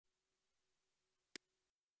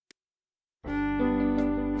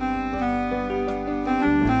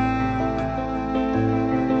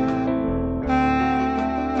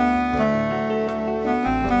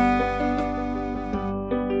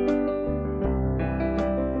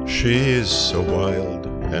She is so wild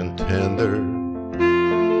and tender.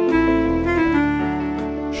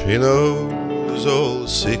 She knows all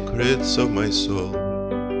secrets of my soul.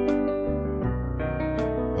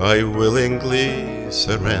 I willingly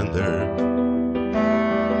surrender,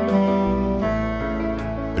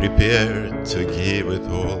 prepared to give it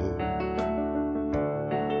all.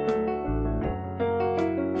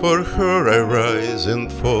 For her I rise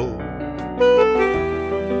and fall.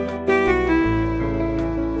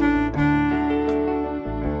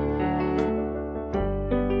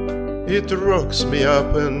 It rocks me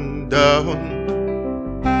up and down,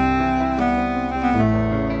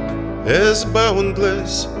 as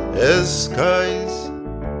boundless as skies,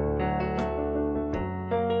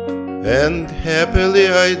 and happily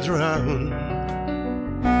I drown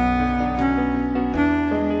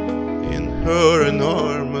in her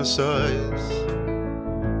enormous eyes,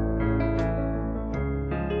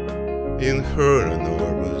 in her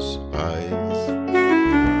enormous eyes.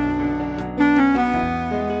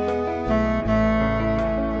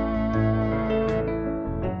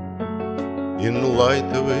 In light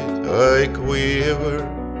of it I quiver,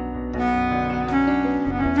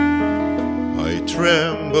 I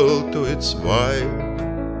tremble to its vibe.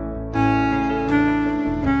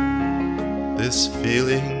 This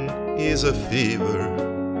feeling is a fever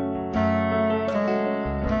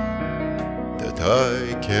that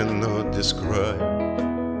I cannot describe,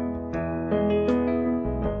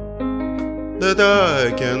 that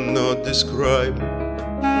I cannot describe.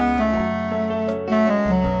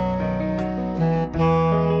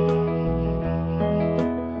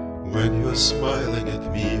 When you're smiling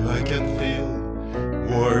at me, I can feel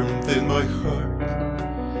warmth in my heart.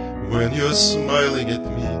 When you're smiling at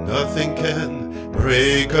me, nothing can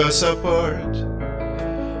break us apart.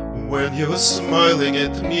 When you're smiling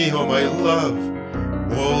at me, oh my love,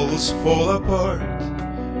 walls fall apart.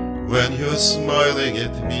 When you're smiling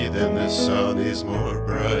at me, then the sun is more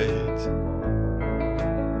bright.